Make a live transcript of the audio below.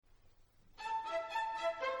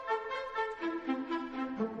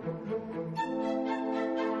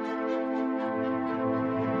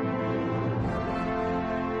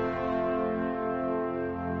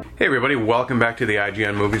Hey everybody, welcome back to the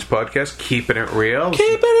IGN Movies Podcast, Keepin' It Real.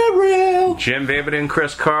 Keeping it real. Jim David and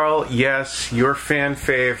Chris Carl. Yes, your fan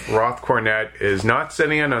fave, Roth Cornett, is not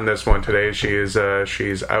sitting in on this one today. She's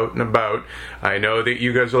out and about. I know that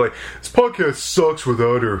you guys are like, this podcast sucks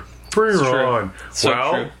without her. Bring her on.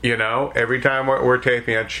 So true. You know, every time we're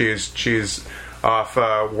taping it, she's off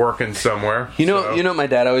working somewhere. You know what my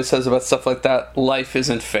dad always says about stuff like that? Life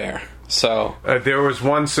isn't fair. So there was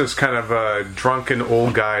once this kind of a drunken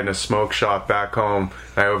old guy in a smoke shop back home.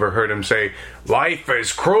 I overheard him say, "Life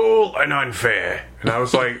is cruel and unfair," and I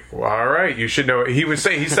was like, well, "All right, you should know." He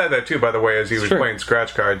said that too, by the way, as he was playing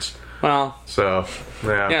scratch cards. Well, so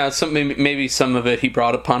yeah, maybe some of it he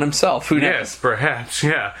brought upon himself. Who knows? Yes, perhaps,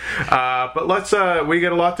 yeah. But let's. We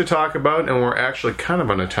got a lot to talk about, and we're actually kind of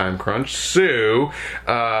on a time crunch. So,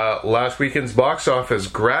 last weekend's box office,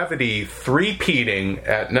 Gravity three-peating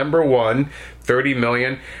at number 1, 30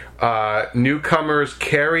 million. Newcomers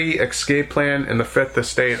Carrie, Escape Plan, and The Fifth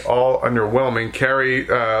Estate all underwhelming. Carrie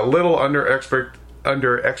little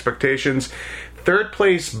under expectations. Third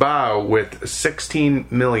place, Bow with 16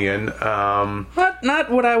 million.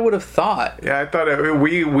 Not what I would have thought. Yeah, I thought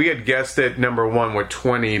we had guessed it number 1 with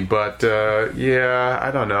 20, but yeah, I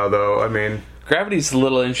don't know though. I mean, Gravity's a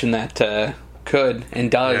little engine that could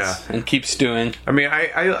and does and keeps doing. I mean,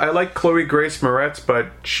 I like Chloe Grace Moretz, but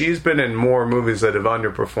she's been in more movies that have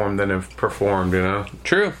underperformed than have performed, you know?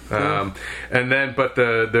 True. And then, but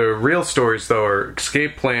the real stories, though, are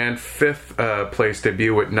Escape Plan, 5th place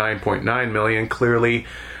debut with 9.9 million. Clearly,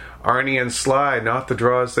 Arnie and Sly, not the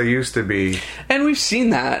draws they used to be. And we've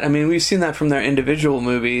seen that. I mean, we've seen that from their individual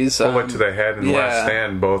movies. Bullet to the Head and Last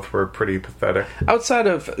Stand both were pretty pathetic. Outside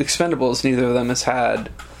of Expendables, neither of them has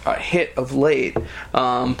had a hit of late.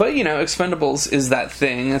 But, you know, Expendables is that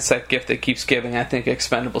thing. It's that gift that keeps giving. I think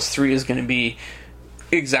Expendables 3 is going to be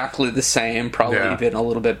exactly the same, probably even a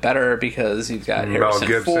little bit better because you've got Mel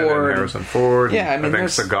Gibson and Harrison Ford. Yeah, I mean, think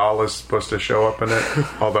Seagal is supposed to show up in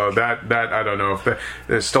it. Although that I don't know if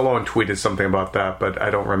Stallone tweeted something about that, but I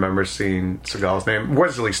don't remember seeing Seagal's name.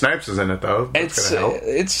 Wesley Snipes is in it though. That's gonna help.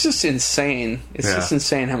 It's just insane. It's just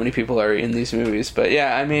insane how many people are in these movies. But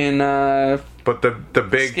yeah, I mean, but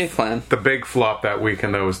the big flop that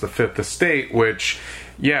weekend though was The Fifth Estate, which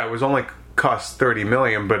it was only cost 30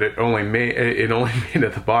 million, but it only made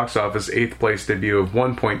at the box office 8th place debut of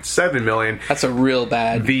 1.7 million. That's a real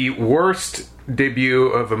bad. The worst debut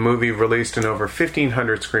of a movie released in over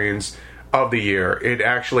 1,500 screens of the year. It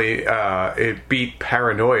actually it beat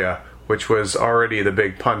Paranoia, which was already the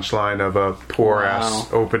big punchline of a poor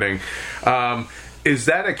ass opening. Is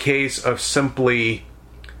that a case of simply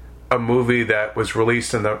a movie that was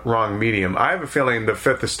released in the wrong medium? I have a feeling The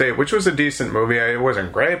Fifth Estate, which was a decent movie, it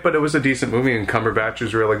wasn't great, but it was a decent movie, and Cumberbatch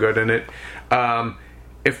was really good in it.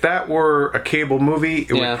 If that were a cable movie,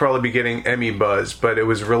 it would probably be getting Emmy buzz, but it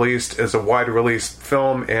was released as a wide-release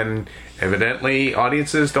film, and evidently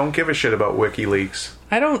audiences don't give a shit about WikiLeaks.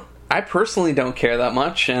 I personally don't care that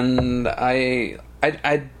much, and I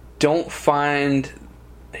don't find...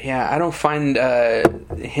 Yeah, I don't find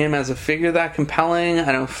him as a figure that compelling.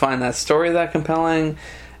 I don't find that story that compelling.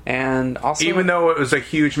 And also, even though it was a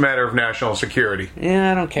huge matter of national security. Yeah,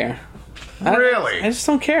 I don't care. Really? I just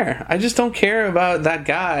don't care. I just don't care about that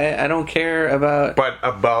guy. I don't care about... But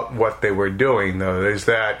about what they were doing, though. Is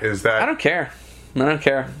that... I don't care.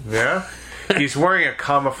 Yeah? He's wearing a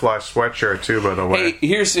camouflage sweatshirt, too, by the way. Hey,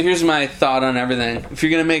 here's my thought on everything. If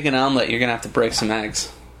you're going to make an omelet, you're going to have to break some eggs.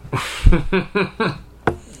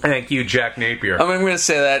 Thank you, Jack Napier. I'm going to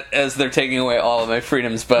say that as they're taking away all of my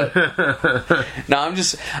freedoms, but no,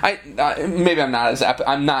 maybe I'm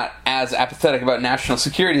not as apathetic about national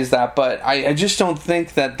security as that, but I just don't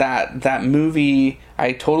think that movie.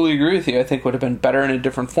 I totally agree with you. I think would have been better in a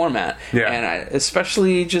different format, and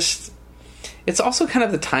especially just. It's also kind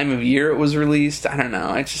of the time of year it was released. I don't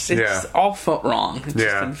know. It just all felt wrong. It just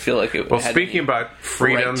didn't feel like it. Well, speaking about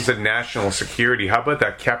freedoms and national security, how about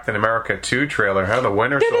that Captain America 2 trailer? How the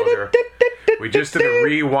Winter Soldier? We just did a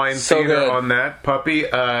rewind theater on that puppy.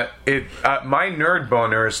 My nerd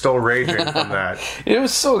boner is still raging from that. It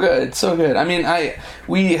was so good, so good. I mean,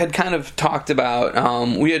 we had kind of talked about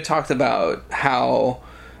how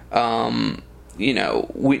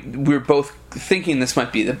we're both thinking this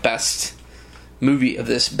might be the best movie of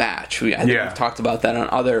this batch. I think we've talked about that on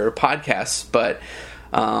other podcasts, but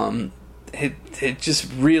it just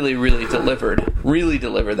really delivered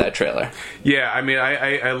that trailer. Yeah, I mean,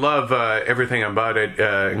 I love everything about it,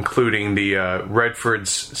 including the Redford's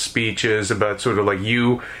speeches about sort of like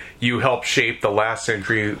you helped shape the last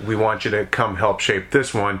century, we want you to come help shape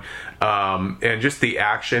this one, and just the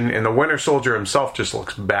action, and the Winter Soldier himself just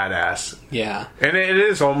looks badass. Yeah, and it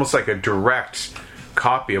is almost like a direct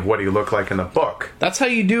copy of what he looked like in the book. That's how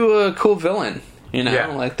you do a cool villain. You know, yeah.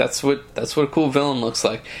 like that's what a cool villain looks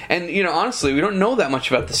like. And you know, honestly, we don't know that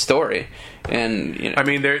much about the story. And you know, I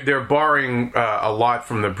mean, they're borrowing a lot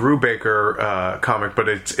from the Brubaker comic, but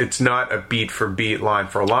it's not a beat for beat, line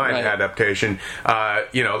for line adaptation.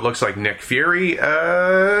 You know, it looks like Nick Fury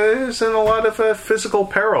is in a lot of physical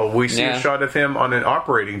peril. We see a shot of him on an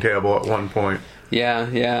operating table at one point.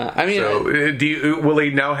 Yeah. I mean, so will he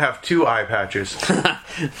now have 2 eye patches?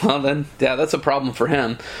 Well, then, yeah, that's a problem for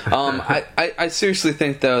him. I seriously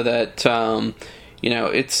think, though, that you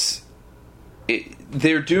know,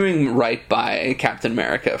 they're doing right by Captain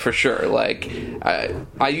America for sure. Like,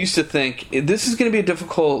 I used to think this is going to be a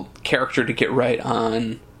difficult character to get right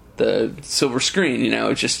on the silver screen. You know,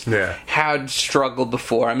 it just had struggled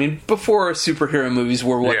before. I mean, before superhero movies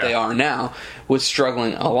were what they are now, was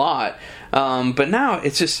struggling a lot. But now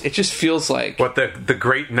it just feels like what the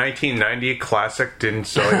great 1990 classic didn't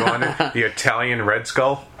sell you on it, the Italian Red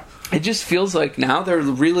Skull. It just feels like now they're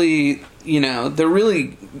really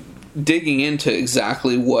digging into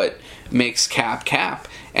exactly what makes Cap,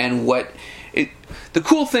 and the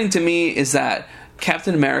cool thing to me is that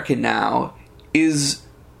Captain America now is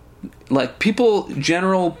like people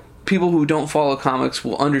who don't follow comics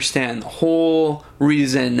will understand the whole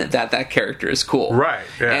reason that character is cool. Right.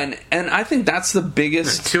 Yeah. And I think that's the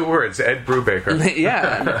biggest... 2 words, Ed Brubaker.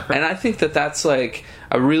 Yeah. And I think that's like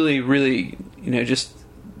a really, really, you know, just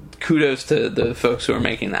kudos to the folks who are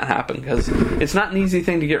making that happen, because it's not an easy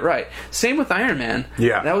thing to get right. Same with Iron Man.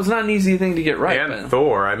 Yeah. That was not an easy thing to get right. And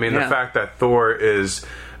Thor. I mean, the fact that Thor is...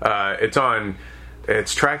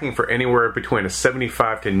 It's tracking for anywhere between a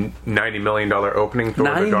 $75 to $90 million opening. Thor: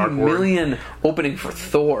 The Dark World. $90 million opening for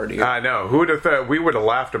Thor, dude. I know. Who would have thought? We would have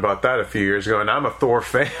laughed about that a few years ago, and I'm a Thor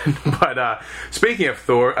fan. But speaking of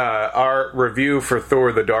Thor, our review for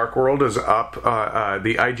Thor: The Dark World is up.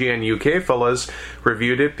 The IGN UK fellas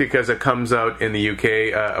reviewed it because it comes out in the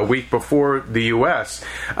UK a week before the US.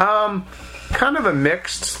 Kind of a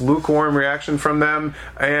mixed, lukewarm reaction from them,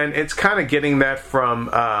 and it's kind of getting that from...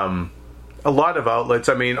 a lot of outlets.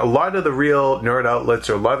 I mean, a lot of the real nerd outlets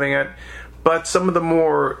are loving it, but some of the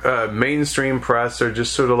more mainstream press are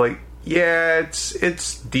just sort of like, yeah,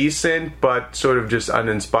 it's decent, but sort of just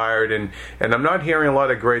uninspired, and I'm not hearing a lot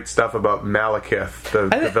of great stuff about Malekith,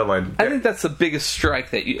 the villain. I think that's the biggest strike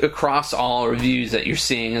that across all reviews that you're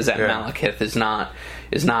seeing is that Malekith is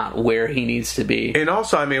not where he needs to be. And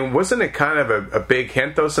also, I mean, wasn't it kind of a big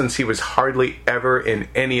hint, though, since he was hardly ever in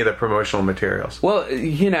any of the promotional materials? Well,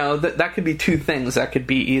 you know, that could be 2 things. That could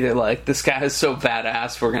be either, like, this guy is so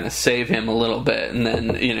badass, we're going to save him a little bit, and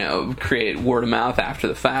then, you know, create word of mouth after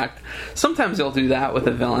the fact. Sometimes they'll do that with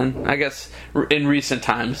a villain. I guess in recent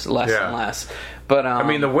times, less and less. But I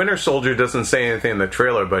mean, the Winter Soldier doesn't say anything in the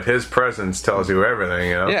trailer, but his presence tells you everything,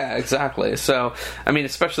 you know? Yeah, exactly. So, I mean,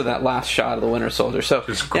 especially that last shot of the Winter Soldier. So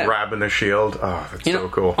just grabbing the shield. Oh, that's so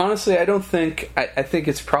cool. Honestly, I don't think... I think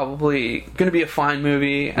it's probably going to be a fine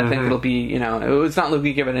movie. I think it'll be, you know... It's not like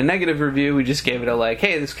we give it a negative review. We just gave it a, like,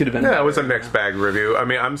 hey, this could have been better. It was a mixed bag review. I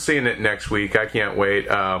mean, I'm seeing it next week. I can't wait.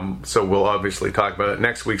 So we'll obviously talk about it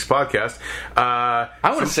next week's podcast. I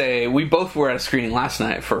want to say we both were at a screening last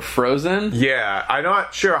night for Frozen. Yeah, I'm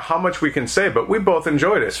not sure how much we can say, but we both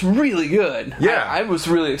enjoyed it. It's really good. Yeah. I was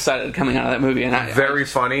really excited coming out of that movie. And Very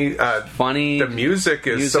funny. Funny. The music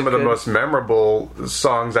is some of the most memorable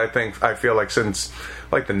songs, I feel like, since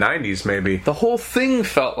like the 90s, maybe. The whole thing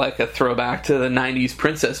felt like a throwback to the 90s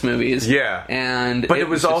princess movies. Yeah. But it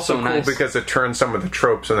was also so cool nice. Because it turned some of the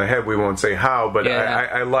tropes on the head. We won't say how, but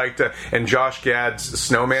I liked it. And Josh Gad's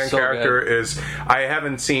snowman character is... I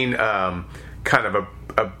haven't seen kind of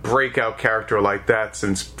a breakout character like that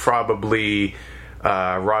since probably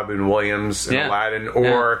Robin Williams in Aladdin,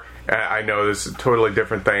 or I know this is a totally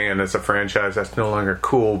different thing and it's a franchise that's no longer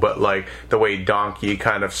cool, but like the way Donkey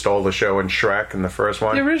kind of stole the show in Shrek in the first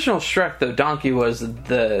one. The original Shrek, though, Donkey was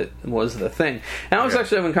the thing. And I was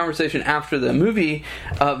actually having a conversation after the movie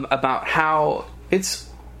about how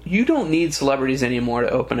you don't need celebrities anymore to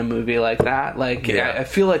open a movie like that. Like, I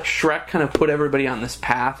feel like Shrek kind of put everybody on this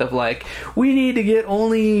path of, like, we need to get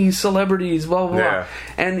only celebrities, blah, blah, blah.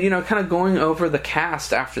 And, you know, kind of going over the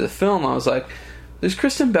cast after the film, I was like, there's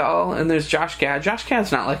Kristen Bell and there's Josh Gad. Josh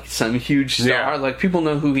Gad's not like some huge star. Yeah. Like, people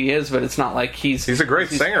know who he is, but it's not like he's a great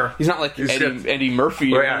singer. He's not like Eddie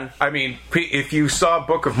Murphy. Well, yeah. I mean, if you saw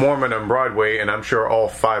Book of Mormon on Broadway, and I'm sure all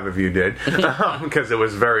 5 of you did, because it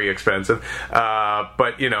was very expensive.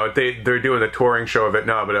 But they're doing a touring show of it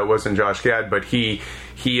now. But it wasn't Josh Gad. But he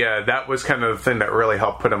that was kind of the thing that really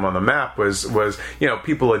helped put him on the map. Was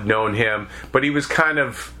people had known him, but he was kind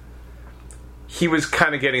of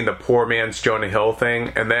getting the poor man's Jonah Hill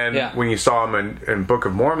thing, and then when you saw him in Book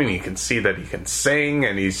of Mormon, you can see that he can sing,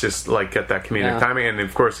 and he's just like got that comedic timing. And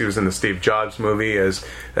of course, he was in the Steve Jobs movie as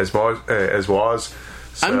was.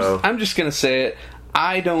 So. I'm just gonna say it.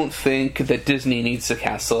 I don't think that Disney needs to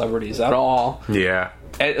cast celebrities at all. Yeah,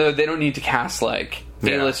 they don't need to cast like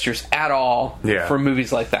A-listers at all for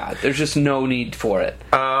movies like that. There's just no need for it.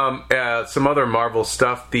 Some other Marvel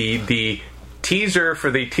stuff. The teaser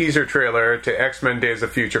for the teaser trailer to X-Men Days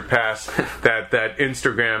of Future Past, that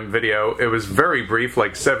Instagram video, it was very brief,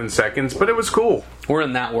 like 7 seconds, but it was cool. We're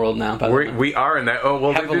in that world now, by the way. We are in that. Oh,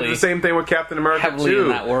 well, they did the same thing with Captain America heavily too. In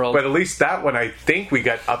that world. But at least that one, I think we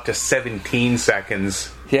got up to 17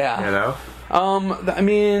 seconds. Yeah. I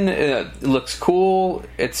mean, it looks cool.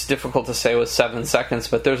 It's difficult to say with 7 seconds,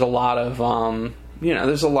 but there's a lot of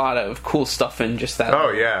there's a lot of cool stuff in just that.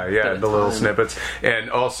 Oh, yeah, the little snippets.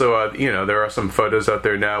 And also, there are some photos out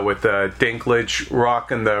there now with Dinklage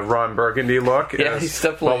rocking the Ron Burgundy look as he's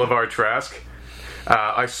definitely Bolivar Trask.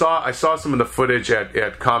 I saw some of the footage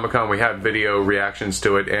at Comic-Con. We had video reactions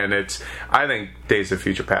to it, and I think Days of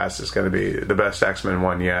Future Past is going to be the best X-Men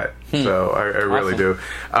one yet. So I really do.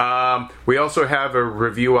 We also have a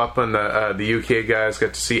review up on the UK guys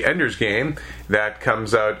got to see Ender's Game. That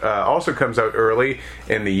comes out early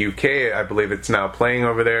in the UK. I believe it's now playing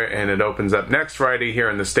over there, and it opens up next Friday here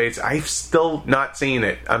in the States. I've still not seen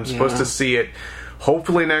it. I'm supposed to see it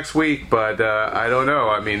hopefully next week, but I don't know.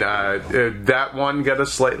 I mean, that one got a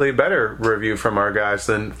slightly better review from our guys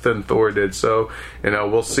than Thor did. So,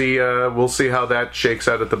 we'll see how that shakes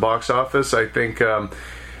out at the box office. I think,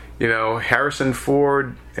 Harrison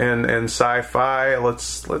Ford and sci-fi.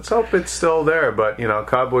 Let's hope it's still there. But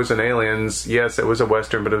Cowboys and Aliens. Yes, it was a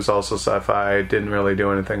Western, but it was also sci-fi. It didn't really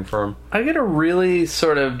do anything for him. I get a really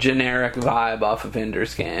sort of generic vibe off of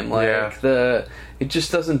Ender's Game. It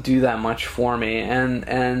just doesn't do that much for me,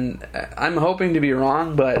 and I'm hoping to be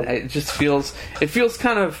wrong, but it feels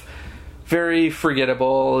kind of very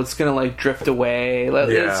forgettable. It's gonna like drift away.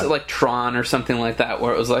 It's like Tron or something like that,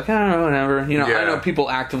 where it was like, I don't know, whatever. I know people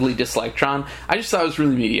actively dislike Tron. I just thought it was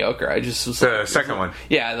really mediocre. I just was the second one.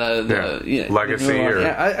 Yeah, the Legacy.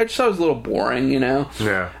 I just thought it was a little boring.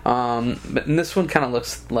 Yeah. But this one kind of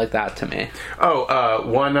looks like that to me.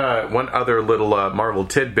 One other little Marvel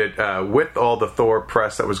tidbit with all the Thor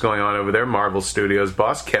press that was going on over there. Marvel Studios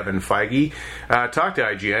boss Kevin Feige talked to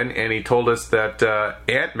IGN, and he told us that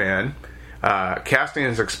Ant-Man. Casting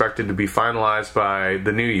is expected to be finalized by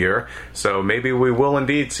the new year, so maybe we will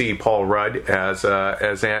indeed see Paul Rudd as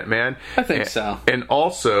Ant-Man. I think so. And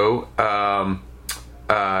also,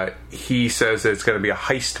 he says it's going to be a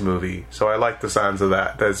heist movie, so I like the sounds of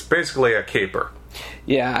that. That's basically a caper.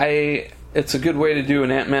 Yeah, it's a good way to do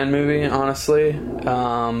an Ant-Man movie, honestly.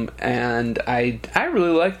 And I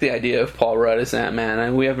really like the idea of Paul Rudd as Ant-Man.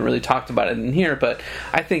 And we haven't really talked about it in here, but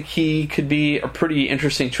I think he could be a pretty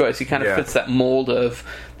interesting choice. He kind of fits that mold of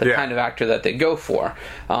the kind of actor that they go for.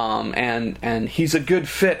 And he's a good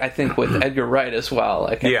fit, I think, with Edgar Wright as well.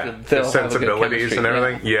 Like, the sensibilities and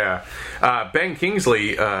everything. Yeah. Ben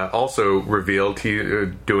Kingsley also revealed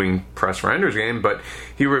doing press for Ender's Game, but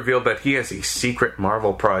he revealed that he has a secret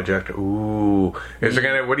Marvel project. Ooh. Is it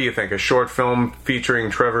gonna? What do you think? A short film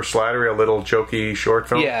featuring Trevor Slattery, a little jokey short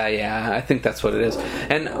film? Yeah, I think that's what it is.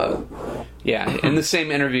 And in the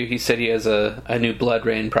same interview, he said he has a new Blood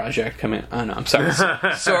Rain project coming. Oh no, I'm sorry,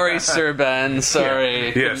 sorry, Sir Ben.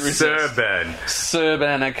 Sorry, yes, Sir Ben. Sir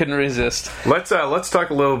Ben, I couldn't resist. Let's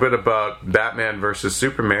talk a little bit about Batman versus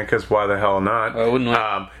Superman, because why the hell not? I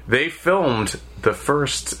wouldn't. They filmed the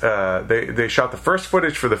first. They shot the first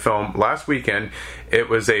footage for the film last weekend. It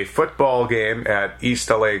was a football game at East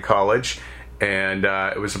LA College. And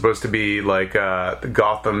it was supposed to be like the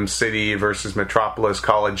Gotham City versus Metropolis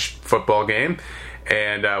College football game.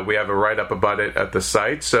 And we have a write-up about it at the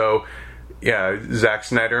site. So, Zack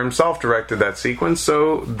Snyder himself directed that sequence.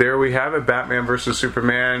 So there we have it, Batman versus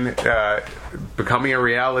Superman becoming a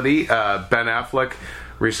reality. Ben Affleck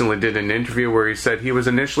recently did an interview where he said he was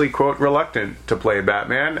initially, quote, reluctant to play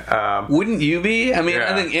Batman. Wouldn't you be? I mean,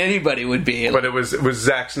 I think anybody would be. But it was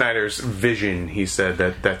Zack Snyder's vision, he said,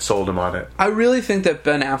 that sold him on it. I really think that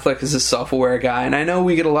Ben Affleck is a self-aware guy, and I know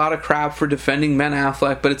we get a lot of crap for defending Ben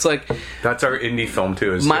Affleck, but it's like... That's our indie film,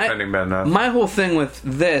 too, is defending Ben Affleck. My whole thing with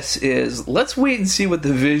this is, let's wait and see what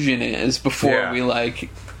the vision is before we, like,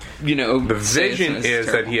 you know... The vision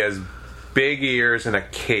is that he has big ears and a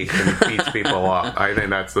cape and he beats people up. I think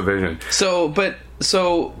that's the vision.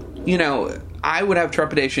 So, you know, I would have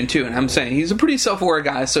trepidation, too, and I'm saying he's a pretty self-aware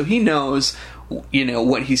guy, so he knows... you know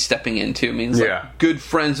what he's stepping into. I mean, he's like good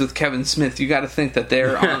friends with Kevin Smith. You got to think that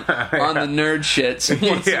they're on the nerd shit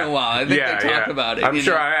once in a while. I think they talk about it. I'm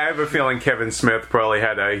sure. I have a feeling Kevin Smith probably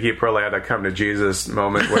had a come to Jesus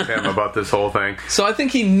moment with him about this whole thing. So I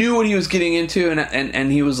think he knew what he was getting into,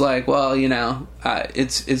 and he was like, well, you know,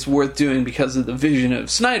 it's worth doing because of the vision of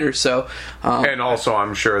Snyder. So, and also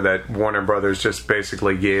I'm sure that Warner Brothers just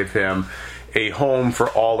basically gave him a home for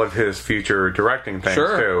all of his future directing things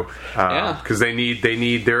too, because they're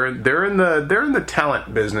in the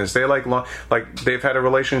talent business. They like they've had a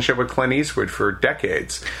relationship with Clint Eastwood for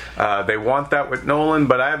decades. They want that with Nolan,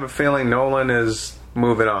 but I have a feeling Nolan is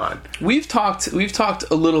moving on. We've talked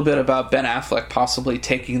a little bit about Ben Affleck possibly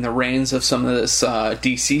taking the reins of some of this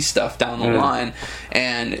DC stuff down the line,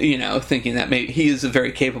 and you know, thinking that maybe he is a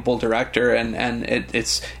very capable director, and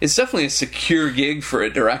it's definitely a secure gig for a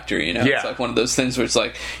director. You know, it's like one of those things where it's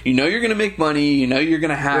like, you know, you're going to make money, you know, you're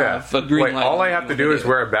going to have a green light. All I have to do is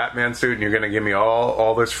wear a Batman suit, and you're going to give me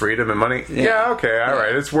all this freedom and money. Yeah, okay, all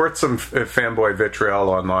right. It's worth some fanboy vitriol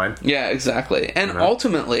online. Yeah, exactly. And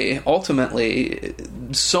ultimately,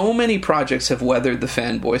 so many projects have weathered the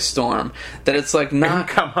fanboy storm that it's like not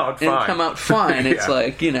come out fine. It's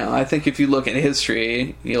like, you know, I think if you look at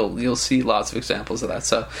history, you'll see lots of examples of that.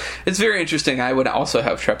 So it's very interesting. I would also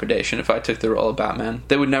have trepidation if I took the role of Batman.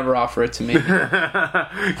 They would never offer it to me.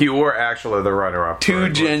 You were actually the runner-up. Too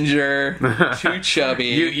ginger, too chubby.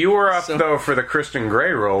 You were up though for the Christian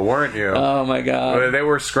Grey role, weren't you? Oh my god! They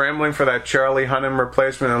were scrambling for that Charlie Hunnam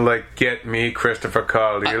replacement, and like, get me Christopher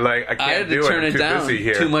Cole. You're like, I can't do it. Turn I'm it down. busy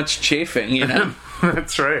here. Too much chafing, you know.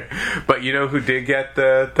 That's right. But you know who did get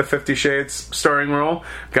the 50 Shades starring role?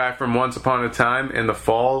 Guy from Once Upon a Time in the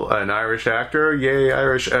Fall, an Irish actor. Yay,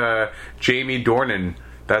 Irish. Jamie Dornan.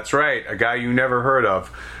 That's right. A guy you never heard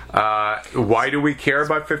of. Why do we care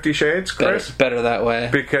about 50 Shades, Chris? Better that way.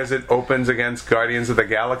 Because it opens against Guardians of the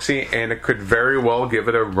Galaxy, and it could very well give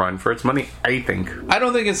it a run for its money, I think. I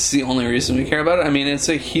don't think it's the only reason we care about it. I mean, it's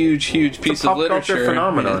a huge piece of literature. Culture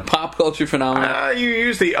phenomenon. Pop culture phenomenon. You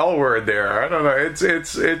use the L word there. I don't know.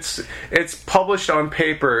 It's published on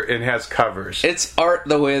paper and has covers. It's art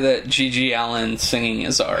the way that G.G. Allen singing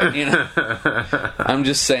is art. You know, I'm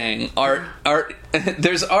just saying, art.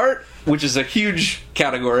 There's art, which is a huge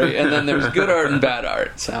category, and then there's good art and bad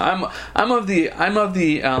art. So I'm of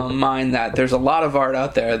the mind that there's a lot of art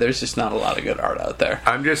out there. There's just not a lot of good art out there.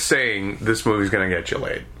 I'm just saying this movie's going to get you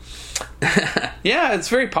laid. Yeah, it's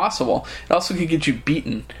very possible. It also could get you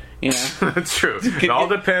beaten. You know? That's true. It all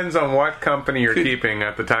depends on what company you're keeping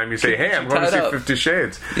at the time you say, hey, I'm going to see 50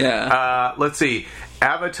 Shades. Yeah. Let's see.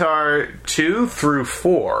 Avatar 2 through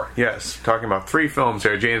 4. Yes, talking about 3 films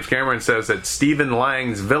here. James Cameron says that Stephen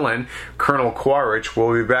Lang's villain, Colonel Quaritch,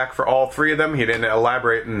 will be back for all 3 of them. He didn't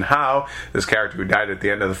elaborate on how. This character who died at the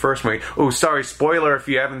end of the first movie. Oh, sorry, spoiler if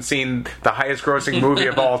you haven't seen the highest grossing movie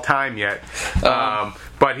of all time yet.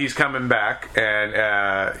 But he's coming back, and,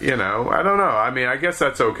 you know, I don't know. I mean, I guess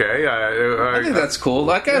that's okay. I think that's cool.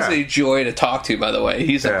 That guy's a joy to talk to, by the way.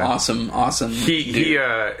 He's an awesome dude.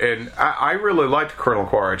 And I really liked Colonel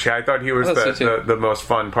Quaritch. I thought he was the most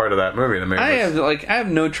fun part of that movie. I have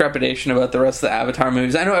no trepidation about the rest of the Avatar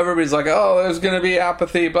movies. I know everybody's like, oh, there's going to be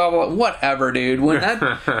apathy, blah, blah, blah. Whatever, dude.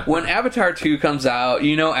 When Avatar 2 comes out,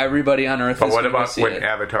 you know everybody on Earth is going to see it. But what about when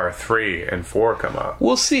Avatar 3 and 4 come out?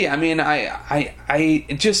 We'll see. I mean,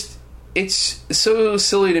 it's so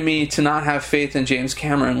silly to me to not have faith in James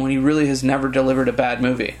Cameron when he really has never delivered a bad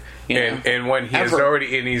movie. And when he's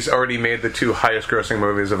already made the 2 highest grossing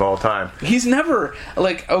movies of all time. He's never,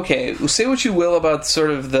 like, okay, say what you will about sort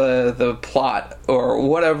of the plot or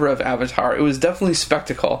whatever of Avatar. It was definitely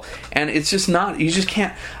spectacle, and it's just not, you just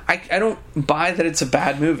can't, I don't buy that it's a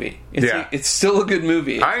bad movie. It's still a good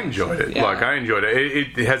movie. I enjoyed it. Yeah. Look, I enjoyed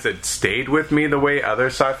it. Has it stayed with me the way other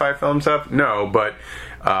sci-fi films have? No, but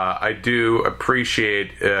I do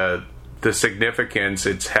appreciate the significance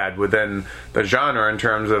it's had within the genre in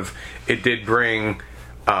terms of it did bring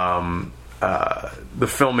the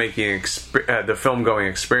filmmaking, the film-going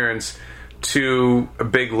experience to a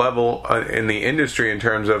big level in the industry in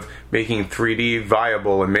terms of making 3D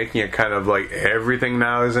viable and making it kind of like everything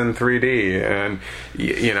now is in 3D. And,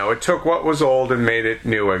 it took what was old and made it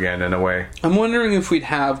new again in a way. I'm wondering if we'd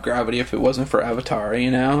have Gravity if it wasn't for Avatar,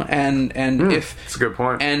 and if... That's a good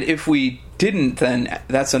point. And if we didn't, then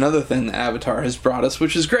that's another thing that Avatar has brought us,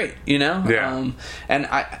 which is great, Yeah. And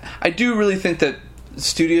I do really think that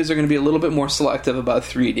studios are going to be a little bit more selective about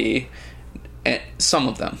 3D. And some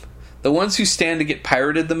of them. The ones who stand to get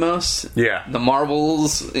pirated the most, the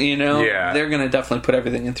Marvels, they're going to definitely put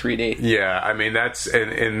everything in 3D. Yeah, I mean, that's,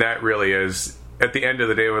 and that really is, at the end of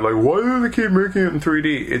the day, we're like, why do they keep making it in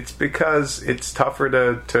 3D? It's because it's tougher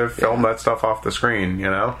to film that stuff off the screen,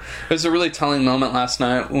 There's a really telling moment last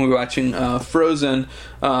night when we were watching Frozen,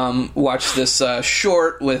 watched this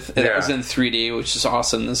short that was in 3D, which is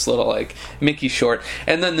awesome, this little, like, Mickey short.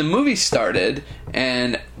 And then the movie started,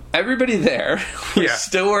 and everybody there was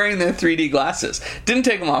still wearing their 3D glasses. Didn't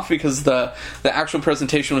take them off because the actual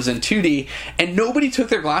presentation was in 2D, and nobody took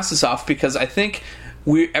their glasses off because I think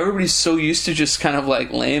everybody's so used to just kind of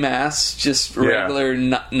like lame ass, just regular,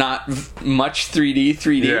 not much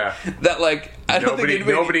 3D that like I don't think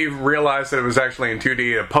nobody realized that it was actually in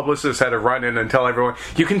 2D. A publicist had to run in and tell everyone,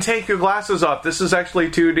 "You can take your glasses off. This is actually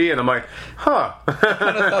 2D." And I'm like, "Huh." I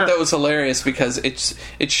kind of thought that was hilarious because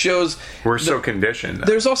it shows we're so conditioned.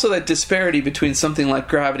 There's also that disparity between something like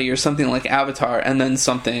Gravity or something like Avatar, and then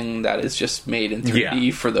something that is just made in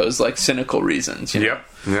 3D for those like cynical reasons. Yep.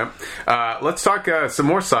 Let's talk some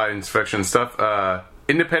more science fiction stuff.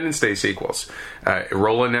 Independence Day sequels.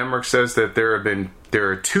 Roland Emmerich says that there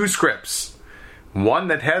are 2 scripts. One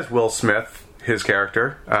that has Will Smith, his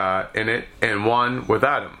character, in it, and one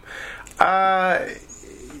without him.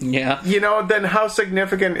 Then how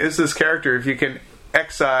significant is this character if you can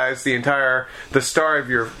excise the star of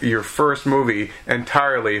your first movie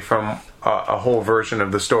entirely from a whole version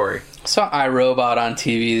of the story? I saw iRobot on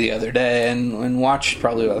TV the other day and watched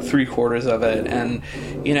probably about 3/4 of it, and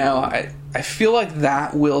I feel like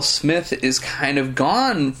that Will Smith is kind of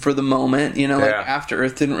gone for the moment. After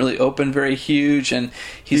Earth didn't really open very huge, and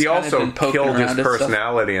he also been poking killed around his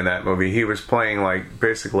personality in that movie. He was playing like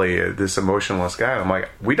basically this emotionless guy. I'm like,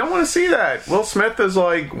 we don't want to see that. Will Smith is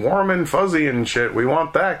like warm and fuzzy and shit. We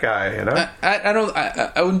want that guy.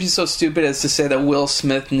 I wouldn't be so stupid as to say that Will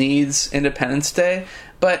Smith needs Independence Day.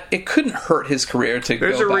 But it couldn't hurt his career to go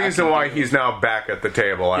back. There's a reason why he's now back at the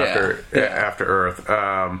table after Earth.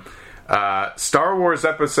 Star Wars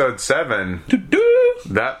Episode 7.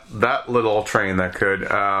 That little train that could.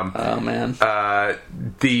 Oh, man.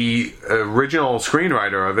 The original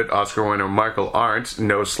screenwriter of it, Oscar winner Michael Arndt,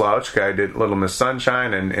 no slouch, guy did Little Miss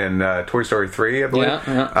Sunshine and Toy Story 3, I believe.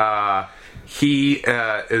 He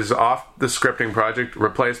is off the scripting project,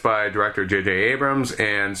 replaced by director J.J. Abrams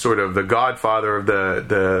and sort of the godfather of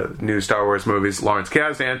the new Star Wars movies, Lawrence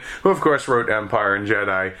Kasdan, who of course wrote Empire and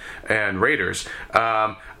Jedi and Raiders.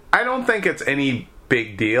 I don't think it's any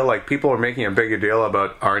big deal. Like, people are making a bigger deal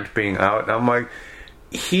about Arndt being out, and I'm like,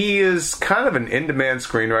 he is kind of an in-demand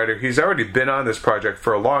screenwriter. He's already been on this project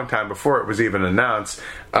for a long time before it was even announced.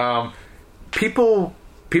 People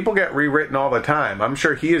get rewritten all the time. I'm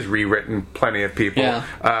sure he has rewritten plenty of people.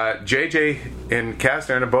 JJ and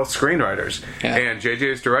Kasdan are both screenwriters, and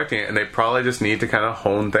JJ is directing it, and they probably just need to kind of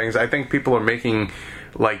hone things. I think people are making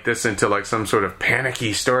like this into like some sort of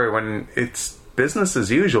panicky story when it's business as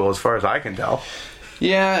usual, as far as I can tell.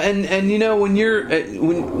 Yeah, and when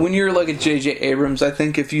you're like a J.J. Abrams, I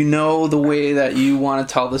think if you know the way that you want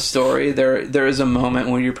to tell the story, there is a moment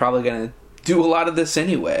when you're probably going to do a lot of this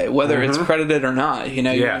anyway, whether it's credited or not. You're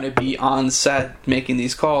going to be on set making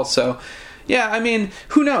these calls. So, yeah, I mean,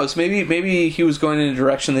 who knows? Maybe he was going in a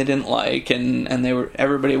direction they didn't like, and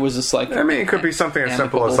everybody was just like. I mean, it could be something as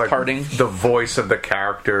simple as like the voice of the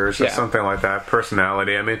characters or something like that,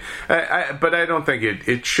 personality. I mean, but I don't think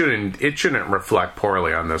it shouldn't reflect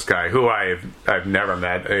poorly on this guy, who I've never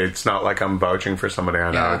met. It's not like I'm vouching for somebody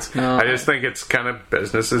I know. I just think it's kind of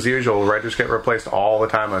business as usual. Writers get replaced all the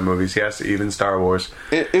time on movies. Yes, even Star Wars.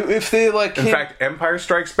 If they like, in fact, Empire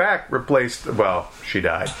Strikes Back replaced. Well, she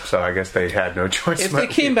died, so I guess they had no choice. If they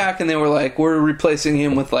came back and they were like, we're replacing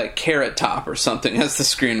him with like Carrot Top or something as the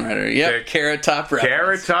screenwriter. Yep, Carrot Top reference.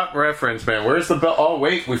 Carrot Top reference, man. Where's the bell? Oh,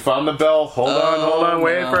 wait, we found the bell. Hold on,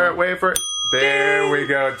 wait for it. There we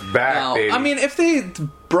go. It's back, Now, baby. I mean, if they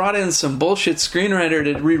brought in some bullshit screenwriter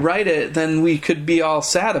to rewrite it, then we could be all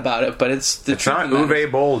sad about it. But it's not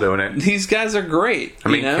Uwe Boll doing it. These guys are great. I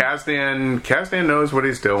mean, Kasdan knows what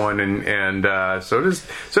he's doing, and so does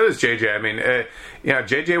JJ. I mean,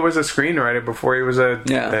 JJ was a screenwriter before he was a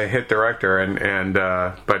hit director, and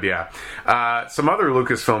but yeah, some other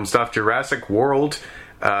Lucasfilm stuff. Jurassic World,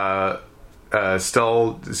 still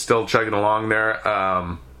chugging along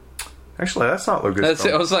there. Actually, that's not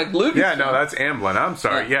Lucasfilm. I was like, Lucasfilm. Yeah, no, that's Amblin. I'm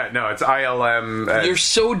sorry. Yeah, no, it's ILM. You're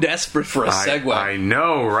so desperate for a segue. I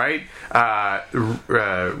know, right?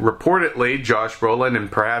 Reportedly, Josh Brolin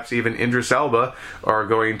and perhaps even Idris Elba are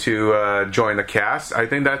going to join the cast. I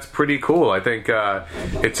think that's pretty cool. I think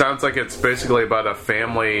it sounds like it's basically about a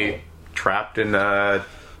family trapped in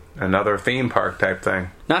another theme park type thing.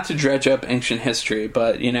 Not to dredge up ancient history,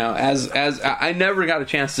 but as I never got a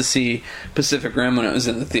chance to see Pacific Rim when it was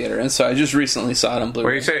in the theater, and so I just recently saw it on Blu-ray.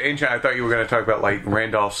 When you say ancient, I thought you were going to talk about like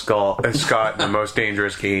Randolph Scott in The Most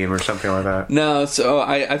Dangerous Game or something like that. No, so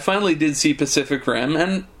I finally did see Pacific Rim,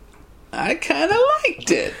 and I kind of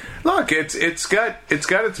liked it. Look, it's got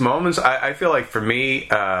its moments. I feel like for me,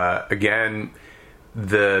 again,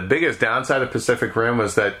 the biggest downside of Pacific Rim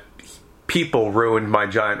was that people ruined my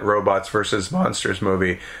giant robots versus monsters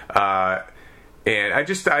movie, and I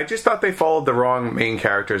just thought they followed the wrong main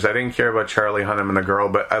characters. I didn't care about Charlie Hunnam and the girl,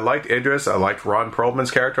 but I liked Idris. I liked Ron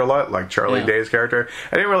Perlman's character a lot, like Charlie Day's character.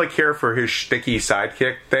 I didn't really care for his shticky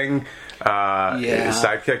sidekick thing,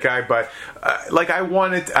 sidekick guy, but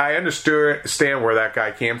I understand where that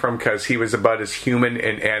guy came from, because he was about as human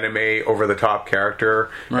and anime over the top character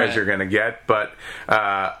as you're gonna get. But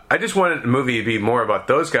I just wanted the movie to be more about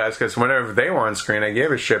those guys, because whenever they were on screen, I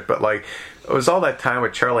gave a shit. But like, it was all that time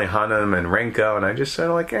with Charlie Hunnam and Renko, and I just said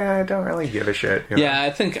like, I don't really give a shit. Yeah, I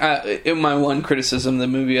think in my one criticism of the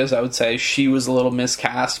movie is, I would say she was a little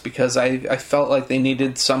miscast, because I felt like they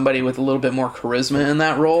needed somebody with a little bit more charisma in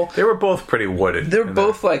that role. They were both pretty wooded. They're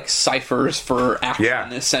both like ciphers for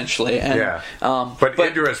action, essentially. And, but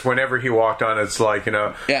Idris, whenever he walked on, it's like,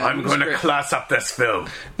 I'm going to class up this film.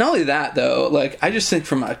 Not only that, though, like, I just think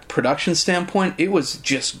from a production standpoint, it was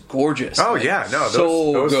just gorgeous. Oh, like,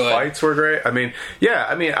 those fights were great. I mean,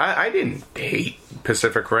 I didn't hate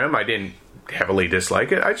Pacific Rim. I didn't heavily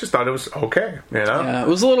dislike it. I just thought it was okay. Yeah, it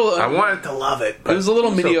was a little. I wanted to love it. It was a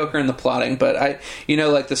little mediocre in the plotting, but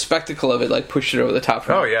like the spectacle of it, like pushed it over the top.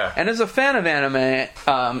 Oh yeah. And as a fan of anime,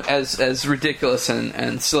 as ridiculous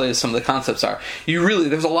and silly as some of the concepts are,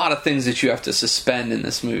 there's a lot of things that you have to suspend in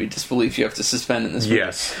this movie. Disbelief you have to suspend in this movie.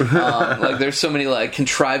 Yes. Like there's so many like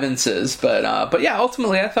contrivances, but yeah,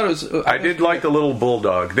 ultimately I thought it was. I did like the little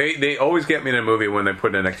bulldog. They always get me in a movie when they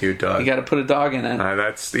put in a cute dog. You got to put a dog in it.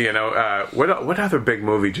 That's what other big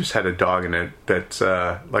movie just had a dog in it that's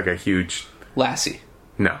like a huge... Lassie.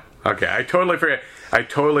 No. Okay, I totally forget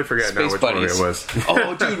Space now which Buddies. movie it was.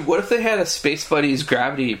 Oh, dude, what if they had a Space Buddies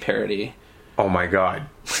Gravity parody? Oh my god.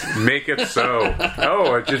 Make it so.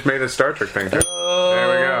 Oh, it just made a Star Trek thing too. Oh, there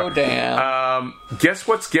we go. Damn. Guess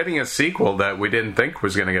what's getting a sequel that we didn't think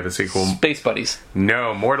was going to get a sequel? Space Buddies.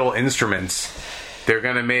 No, Mortal Instruments. They're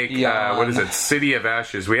going to make, what is it, City of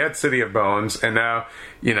Ashes. We had City of Bones, and now,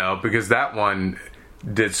 because that one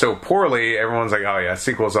did so poorly, everyone's like, oh yeah,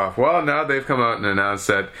 sequel's off. Well, now they've come out and announced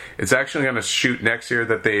that it's actually going to shoot next year,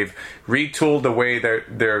 that they've retooled the way they're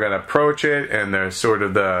going to approach it, and there's sort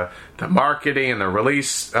of the marketing and the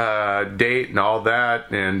release date and all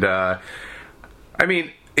that. And, I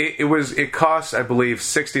mean... It cost, I believe,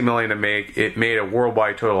 $60 million to make. It made a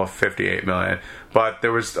worldwide total of $58 million. But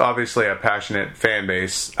there was obviously a passionate fan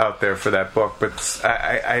base out there for that book. But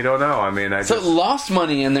I don't know. I mean, it lost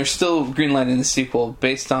money, and they're still greenlighting the sequel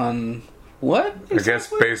based on what? Exactly? I guess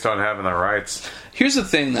based on having the rights. Here's the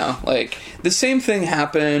thing, though. Like, the same thing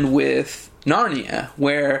happened with Narnia,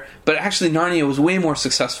 but actually Narnia was way more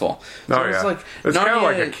successful. So it's kind of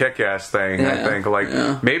like a kick-ass thing. I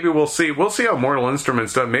think maybe we'll see how Mortal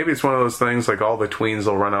Instruments does. Maybe it's one of those things like all the tweens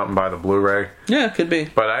will run out and buy the Blu-ray. Yeah, it could be,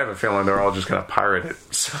 but I have a feeling they're all just going to pirate it.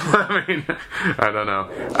 So I mean, I don't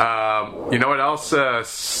know. You know what else?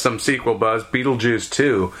 Some sequel buzz. Beetlejuice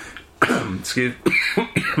 2. Excuse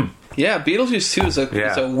yeah, Beetlejuice 2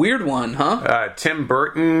 is a weird one, huh? Tim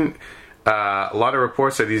Burton. A lot of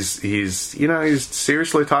reports that he's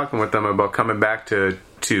seriously talking with them about coming back to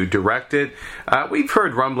to direct it. We've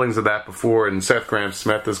heard rumblings of that before, and Seth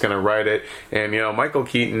Grahame-Smith is going to write it, and Michael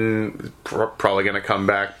Keaton is probably going to come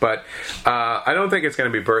back, but I don't think it's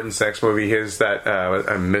going to be Burton's next movie. His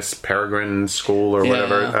that Miss Peregrine School or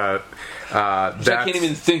whatever. I can't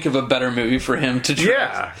even think of a better movie for him to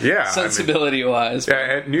direct. Sensibility-wise.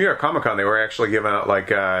 At New York Comic Con, they were actually giving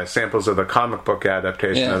out samples of the comic book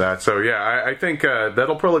adaptation of that. So I think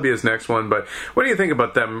that'll probably be his next one. But what do you think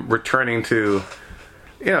about them returning to?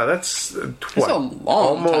 That's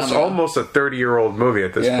almost a 30-year-old movie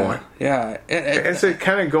at this point. Yeah, is it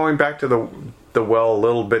kind of going back to the well a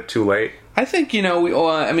little bit too late? I think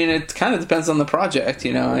it kind of depends on the project.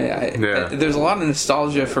 There's a lot of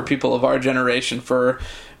nostalgia for people of our generation for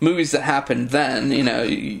movies that happened then.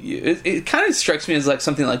 It kind of strikes me as like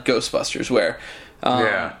something like Ghostbusters, where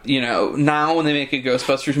now when they make a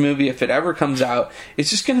Ghostbusters movie, if it ever comes out, it's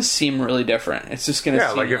just going to seem really different. It's just going to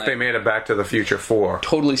seem like if they made a Back to the Future 4.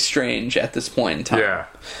 Totally strange at this point in time. Yeah.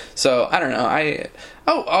 So I don't know.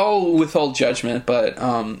 I'll withhold judgment, but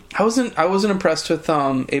I wasn't impressed with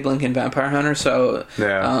Abe Lincoln Vampire Hunter. So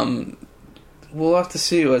we'll have to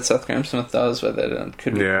see what Seth Grahame-Smith does with it. It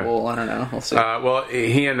could be cool. I don't know. We'll see. Well,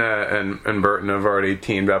 he and Burton have already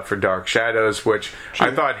teamed up for Dark Shadows, which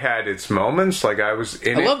I thought had its moments. Like I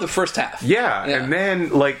love the first half. Yeah, and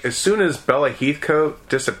then as soon as Bella Heathcote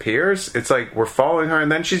disappears, it's like we're following her,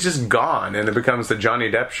 and then she's just gone, and it becomes the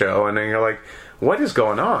Johnny Depp show, and then you're like, what is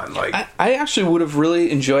going on? I actually would have really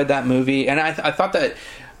enjoyed that movie, and I thought that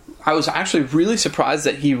I was actually really surprised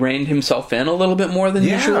that he reined himself in a little bit more than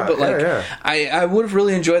usual. But I would have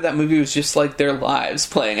really enjoyed that movie. It was just like their lives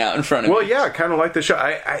playing out in front of me. Well, yeah, kind of like the show.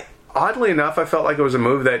 I oddly enough, I felt like it was a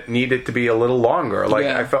movie that needed to be a little longer.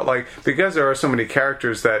 I felt like because there are so many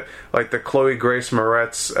characters that like the Chloe Grace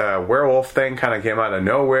Moretz werewolf thing kind of came out of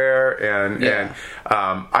nowhere, and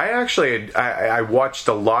I watched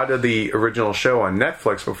a lot of the original show on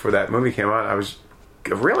Netflix before that movie came out. I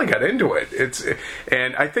really got into it.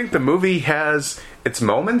 And I think the movie has its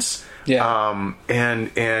moments. Yeah.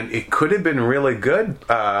 And it could have been really good,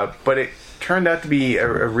 but it turned out to be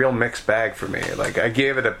a real mixed bag for me. I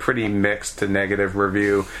gave it a pretty mixed to negative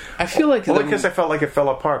review. I feel like because I felt like it fell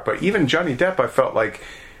apart. But even Johnny Depp, I felt like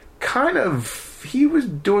he was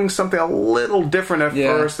doing something a little different at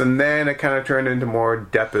first, and then it kind of turned into more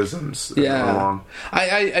Deppisms. Along.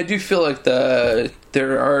 I do feel like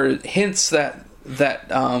there are hints that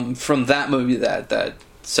from that movie that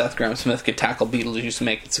Seth Grahame-Smith could tackle Beetlejuice and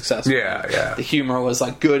make it successful. Yeah. The humor was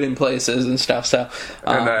good in places and stuff. So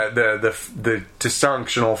and the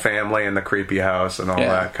dysfunctional family and the creepy house and all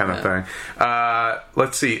that kind of thing.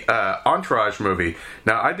 Let's see, Entourage movie.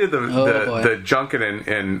 Now I did the junket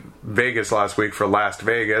in Vegas last week for Las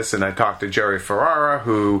Vegas, and I talked to Jerry Ferrara,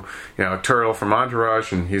 who Turtle from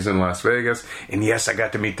Entourage, and he's in Las Vegas. And yes, I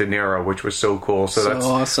got to meet De Niro, which was so cool. So that's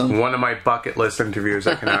awesome. One of my bucket list interviews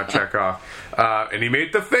I can now check off. And he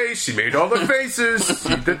made the face. He made all the faces.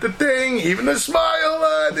 He did the thing. Even the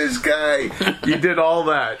smile. This guy. He did all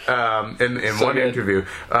that in one interview.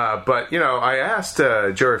 But I asked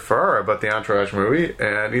Jerry Ferrara about the Entourage movie,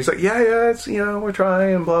 and he's like, "Yeah, it's we're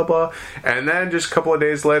trying, blah blah." And then just a couple of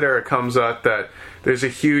days later, it comes out that there's a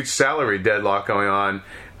huge salary deadlock going on.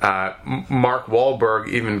 Mark Wahlberg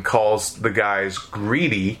even calls the guys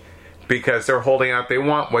greedy, because they're holding out. They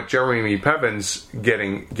want what Jeremy Piven's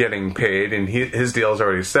getting paid, and his deal is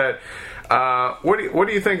already set. What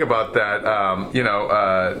do you think about that?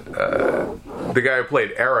 The guy who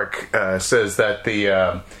played Eric says that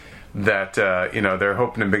they're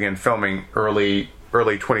hoping to begin filming early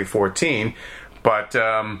 2014, but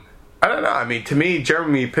I don't know. I mean, to me,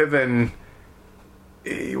 Jeremy Piven.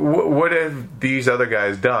 What have these other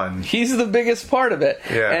guys done? He's the biggest part of it.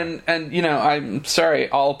 Yeah. And I'm sorry,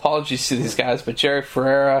 all apologies to these guys, but Jerry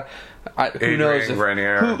Ferrara,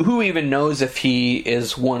 who even knows if he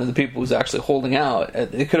is one of the people who's actually holding out?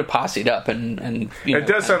 It could have posse'd up and it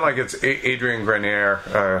does sound like it's Adrian Grenier,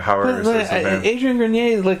 however his name. Adrian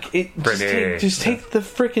Grenier, just take the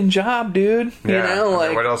freaking job, dude. Yeah.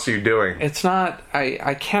 What else are you doing? It's not.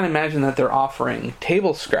 I can't imagine that they're offering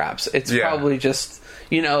table scraps. It's probably just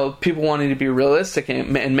people wanting to be realistic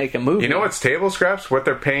and make a movie. You know what's table scraps? What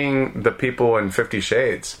they're paying the people in 50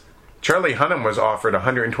 Shades. Charlie Hunnam was offered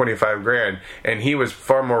 $125,000, and he was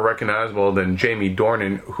far more recognizable than Jamie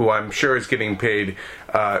Dornan, who I'm sure is getting paid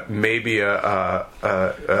maybe a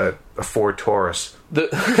Ford Taurus.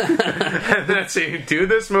 That's it. Do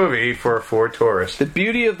this movie for a Ford Taurus. The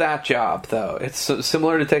beauty of that job, though, it's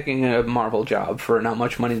similar to taking a Marvel job for not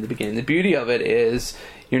much money in the beginning. The beauty of it is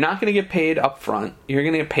you're not going to get paid up front. You're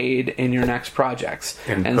going to get paid in your next projects.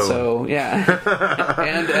 And so, yeah.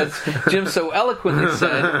 And as Jim so eloquently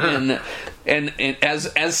said, and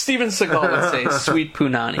as Steven Seagal would say, sweet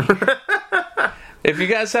punani. If you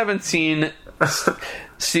guys haven't seen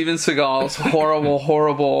Steven Seagal's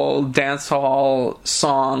horrible dance hall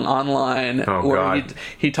song online where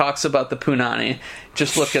he talks about the punani,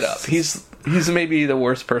 just look it up. He's maybe the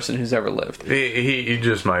worst person who's ever lived. He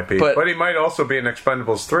just might be. But he might also be in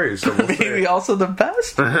Expendables 3, so we'll maybe see. Also the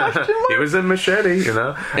best? He was in Machete, you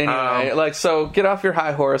know? Anyway, so get off your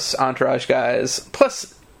high horse, Entourage guys.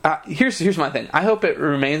 Plus, here's my thing. I hope it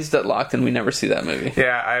remains deadlocked and we never see that movie.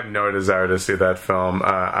 Yeah, I have no desire to see that film.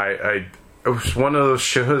 It was one of those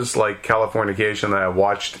shows like Californication that I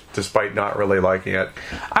watched despite not really liking it.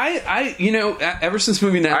 Ever since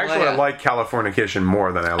moving to LA... Actually, I like Californication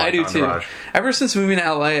more than I like Entourage. Too. Ever since moving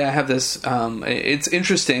to LA, I have this... it's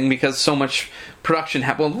interesting because so much production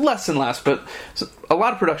happens... Well, less and less, but a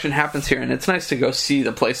lot of production happens here, and it's nice to go see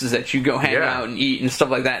the places that you go hang out and eat and stuff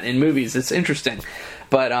like that in movies. It's interesting.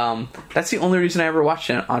 But that's the only reason I ever watched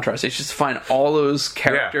Entourage. It's just to find all those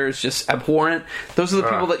characters just abhorrent. Those are the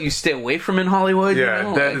people that you stay away from in Hollywood. Yeah, you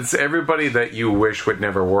know? that's everybody that you wish would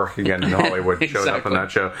never work again in Hollywood showed up in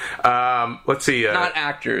that show. Let's see. Not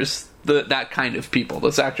actors. That kind of people.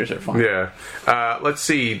 Those actors are fun. Yeah. Let's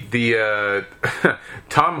see. The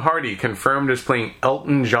Tom Hardy confirmed as playing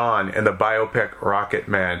Elton John in the biopic Rocket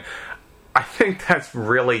Man. I think that's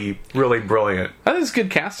really, really brilliant. I think it's good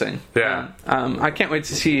casting. Yeah. I can't wait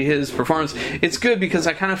to see his performance. It's good because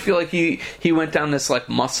I kind of feel like he went down this like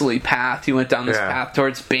muscly path. He went down this path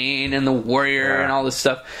towards Bane and the Warrior and all this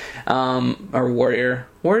stuff. Or Warrior.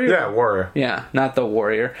 Warrior? Yeah, Warrior. Yeah, not the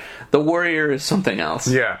Warrior. The Warrior is something else.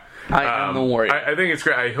 Yeah. I am the Warrior. I think it's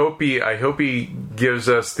great. I hope he gives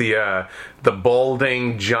us the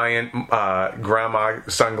balding giant grandma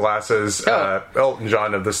sunglasses Elton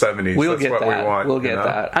John of the 70s. That's what we want. We'll get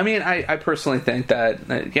that. I mean, I personally think that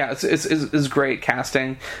it's great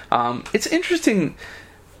casting. It's interesting.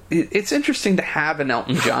 It's interesting to have an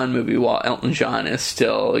Elton John movie while Elton John is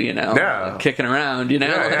still, kicking around,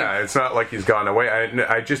 Yeah, it's not like he's gone away.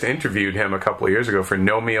 I just interviewed him a couple of years ago for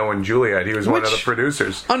Romeo and Juliet. He was one of the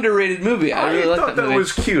producers. Underrated movie. I really thought that movie.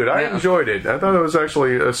 Was cute. I enjoyed it. I thought it was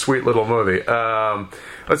actually a sweet little movie.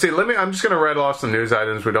 Let's see. I'm just going to rattle off some news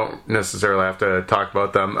items. We don't necessarily have to talk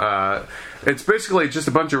about them. It's basically just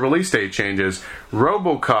a bunch of release date changes.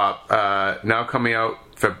 RoboCop now coming out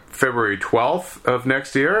February 12th of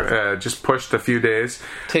next year, just pushed a few days.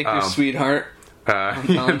 Take your sweetheart.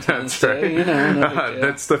 That's right.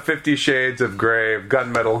 That's the 50 Shades of Grey, of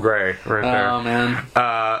Gunmetal Grey, right there. Oh man.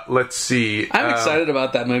 Let's see. I'm excited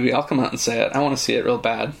about that movie. I'll come out and say it. I want to see it real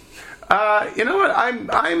bad. You know what?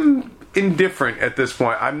 I'm indifferent at this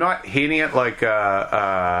point. I'm not hating it like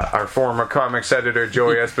our former comics editor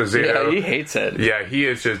Joey Esposito. Yeah, he hates it. Yeah, he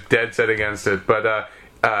is just dead set against it. But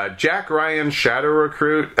Jack Ryan's Shadow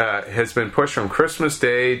Recruit has been pushed from Christmas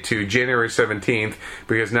Day to January 17th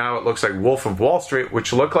because now it looks like Wolf of Wall Street,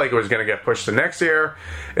 which looked like it was going to get pushed to next year,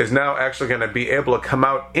 is now actually going to be able to come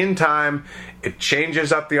out in time. It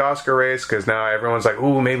changes up the Oscar race because now everyone's like,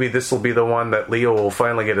 ooh, maybe this will be the one that Leo will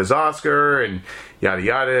finally get his Oscar, and yada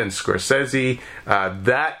yada, and Scorsese.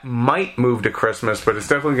 That might move to Christmas, but it's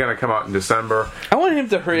definitely going to come out in December. I want him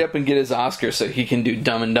to hurry up and get his Oscar so he can do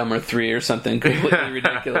Dumb and Dumber 3 or something completely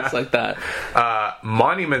ridiculous like that.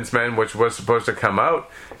 Monuments Men, which was supposed to come out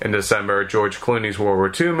in December, George Clooney's World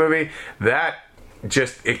War II movie, that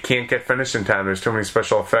it can't get finished in time. There's too many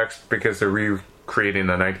special effects because they're recreating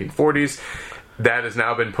the 1940s. That has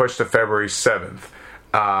now been pushed to February 7th.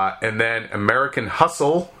 And then American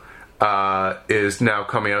Hustle is now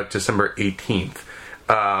coming out December 18th.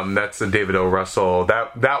 That's the David O. Russell.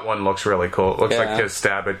 That one looks really cool. It looks like his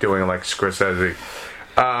stab at doing like Scorsese.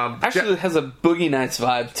 Actually, it has a Boogie Nights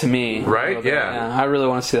vibe to me. Right? Yeah. I really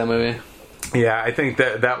want to see that movie. Yeah, I think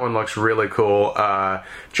that one looks really cool.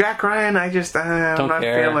 Jack Ryan, I'm not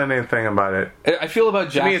feeling anything about it. I feel about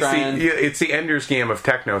Jack Ryan. It's the Ender's Game of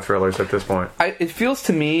techno thrillers at this point. It feels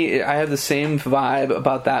to me, I have the same vibe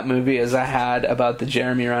about that movie as I had about the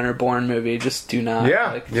Jeremy Renner Bourne movie. Just do not.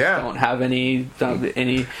 Don't have any.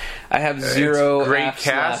 I have zero. It's great F's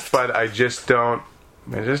cast, left. but I just don't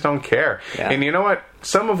care. Yeah. And you know what?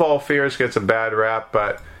 Some of All Fears gets a bad rap,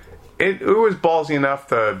 but it was ballsy enough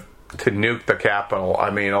to nuke the Capitol.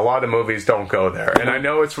 I mean, a lot of movies don't go there. And I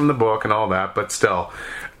know it's from the book and all that, but still.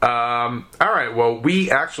 All right, well, we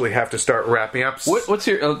actually have to start wrapping up. What's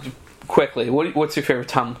your... quickly, what's your favorite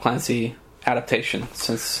Tom Clancy adaptation?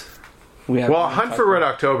 Since Well, Hunt for Red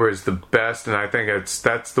October is the best, and I think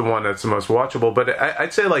that's the one that's the most watchable. But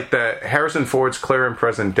I'd say like the Harrison Ford's Clear and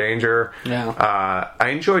Present Danger. Yeah. I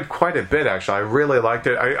enjoyed quite a bit, actually. I really liked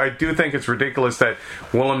it. I do think it's ridiculous that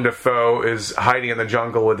Willem Dafoe is hiding in the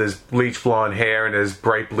jungle with his bleach blonde hair and his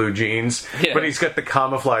bright blue jeans, but he's got the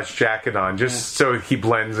camouflage jacket on just so he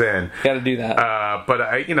blends in. Got to do that. But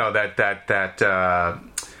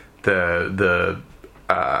the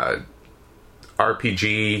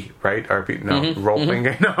RPG, right? Role-playing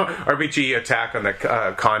game. No, RPG attack on the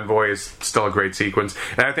convoy is still a great sequence.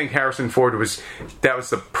 And I think Harrison Ford was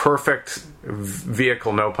the perfect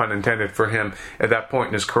vehicle, no pun intended, for him at that point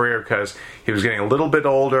in his career, because he was getting a little bit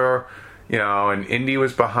older, and Indy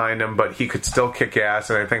was behind him, but he could still kick ass.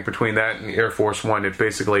 And I think between that and Air Force One, it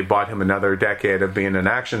basically bought him another decade of being an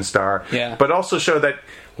action star. Yeah. But also showed that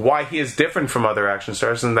why he is different from other action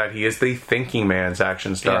stars, and that he is the thinking man's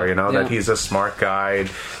action star, that he's a smart guy,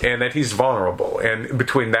 and that he's vulnerable. And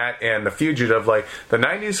between that and The Fugitive, like, the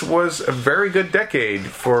 90s was a very good decade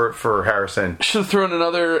for Harrison. Should have thrown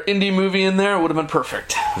another indie movie in there. It would have been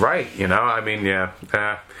perfect. Right,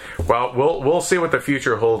 well, we'll see what the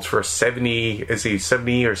future holds for 70, is he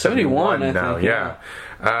 70 or 71 now? I think,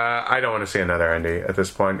 I don't want to see another Indy at this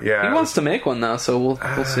point. Yeah. He wants to make one, though, so we'll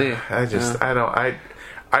see.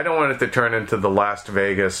 I don't want it to turn into the Las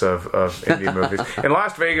Vegas of indie movies. And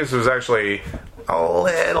Las Vegas was actually a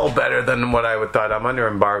little better than what I would thought. I'm under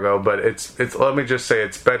embargo, but it's let me just say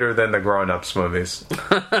it's better than the Grown Ups movies.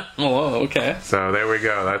 Oh, okay. So there we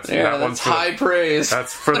go. That's high praise.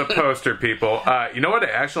 That's for the poster people. You know what I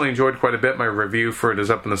actually enjoyed quite a bit? My review for it is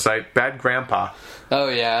up on the site. Bad Grandpa. Oh,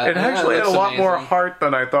 yeah. It actually had a lot more heart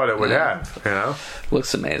than I thought it would have,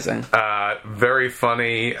 Looks amazing. Very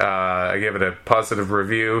funny. I gave it a positive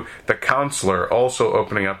review. The Counselor, also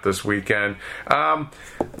opening up this weekend.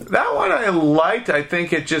 That one I liked. I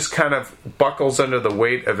think it just kind of buckles under the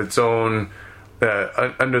weight of its own...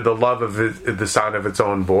 under the love of the sound of its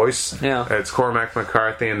own voice. Yeah. It's Cormac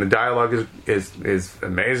McCarthy, and the dialogue is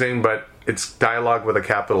amazing, but it's dialogue with a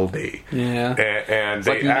capital D. Yeah. And it's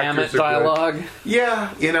like mammoth dialogue. Good.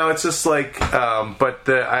 Yeah, it's just like, but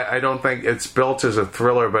I don't think it's built as a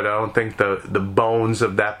thriller, but I don't think the bones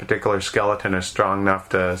of that particular skeleton are strong enough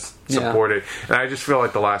to support it. And I just feel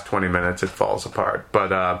like the last 20 minutes it falls apart.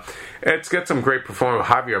 But it's got some great performance.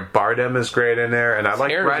 Javier Bardem is great in there, and I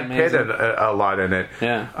like Brad Pitt a lot in it.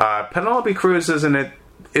 Yeah. Penelope Cruz is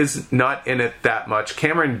not in it that much.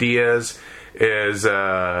 Cameron Diaz is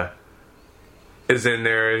in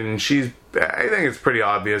there, and I think it's pretty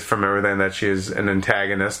obvious from everything that she is an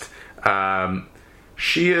antagonist. You're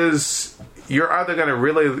either going to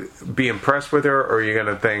really be impressed with her, or you're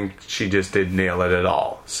going to think she just didn't nail it at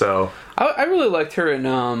all. So I really liked her in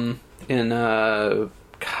God,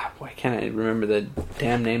 why can't I remember the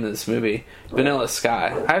damn name of this movie? Vanilla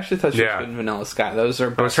Sky. I actually thought she was good in Vanilla Sky. Those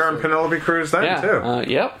are... It was her and Penelope Cruz then, too.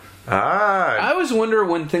 Yep. I always wonder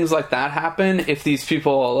when things like that happen, if these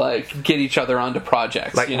people get each other onto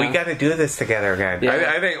projects. We got to do this together again.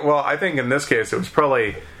 Yeah. I think in this case it was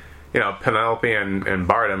probably, Penelope and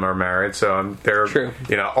Bardem are married, so they're true.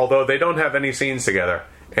 Although they don't have any scenes together,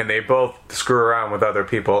 and they both screw around with other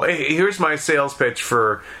people. Hey, here's my sales pitch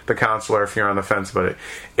for The Counselor. If you're on the fence about it,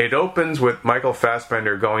 it opens with Michael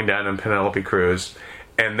Fassbender going down on Penelope Cruz,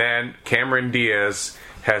 and then Cameron Diaz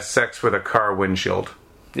has sex with a car windshield.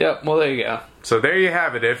 Yep. Well, there you go. So there you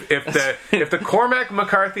have it. If the Cormac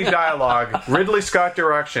McCarthy dialogue, Ridley Scott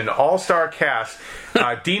direction, all-star cast,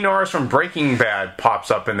 Dee Norris from Breaking Bad pops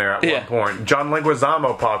up in there at one point. John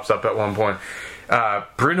Leguizamo pops up at one point.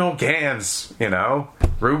 Bruno Gans,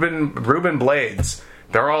 Ruben Blades.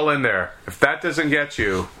 They're all in there. If that doesn't get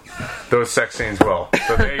you, those sex scenes will.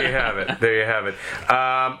 So there you have it.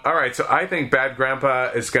 All right, so I think Bad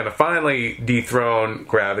Grandpa is going to finally dethrone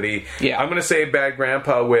Gravity. Yeah. I'm going to say Bad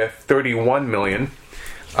Grandpa with 31 million.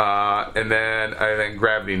 And then I think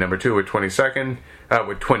Gravity number 2 with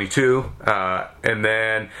 22. And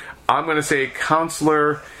then I'm going to say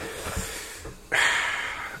Counselor...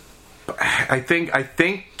 I think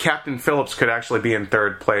Captain Phillips could actually be in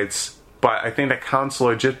third place, but I think the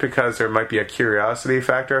Counselor, just because there might be a curiosity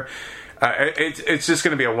factor, it's just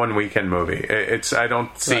going to be a one weekend movie. I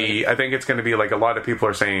think it's going to be like a lot of people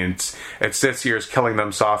are saying it's this year's Killing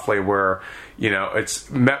Them Softly, where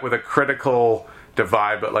it's met with a critical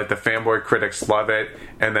divide, but the fanboy critics love it,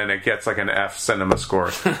 and then it gets an F cinema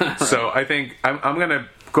score. So I think I'm going to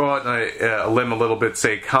go out on a limb a little bit,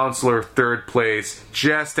 say Counselor third place,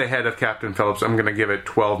 just ahead of Captain Phillips. I'm going to give it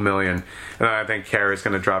 $12 million, and I think Carrie's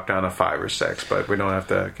going to drop down to 5 or 6, but we don't have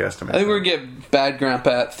to guesstimate. I think we're going to get Bad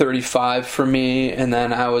Grandpa at 35 for me, and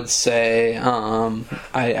then I would say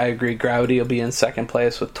I agree Gravity will be in second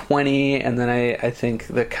place with 20, and then I think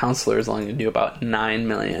the Counselor is only going to do about $9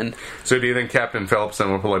 million. So do you think Captain Phillips then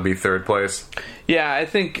will probably be third place? Yeah, I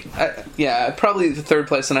think, probably the third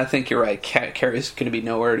place, and I think you're right. Carrie's going to be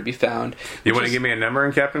nowhere to be found. You want to give me a number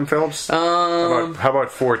in Captain Phillips? How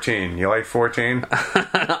about 14? You like 14?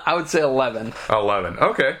 I would say 11. 11.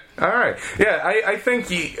 Okay. All right. Yeah, I think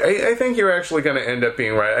you're actually going to end up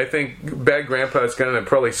being right. I think Bad Grandpa is going to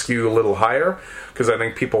probably skew a little higher because I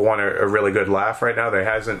think people want a really good laugh right now. There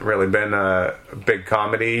hasn't really been a big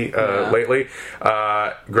comedy lately.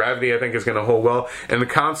 Gravity, I think, is going to hold well. And The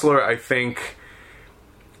Counselor, I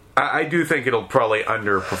do think it'll probably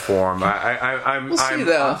underperform. We'll see,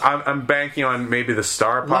 though. I'm banking on maybe the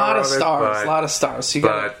star power. A lot of stars.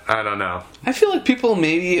 But I don't know. I feel like people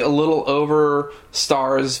maybe a little over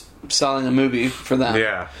stars selling a movie for them.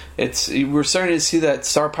 Yeah, we're starting to see that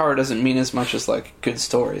star power doesn't mean as much as like good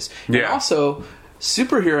stories. And also,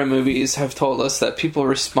 superhero movies have told us that people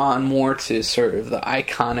respond more to sort of the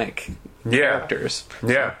iconic characters.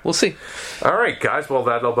 Yeah. So we'll see. All right, guys. Well,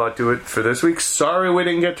 that'll about do it for this week. Sorry we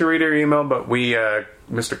didn't get to read your email, but we,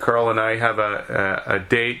 Mr. Carl and I have a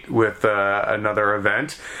date with another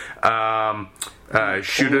event.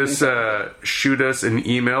 Shoot us an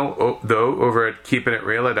email, though, over at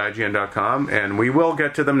keepinitreal@ign.com, and we will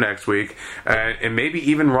get to them next week. And maybe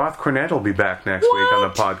even Roth Cornett will be back next week on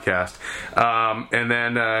the podcast. And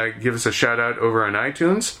then give us a shout-out over on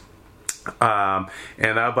iTunes. And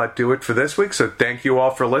that'll about do it for this week. So thank you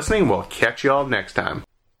all for listening. We'll catch you all next time.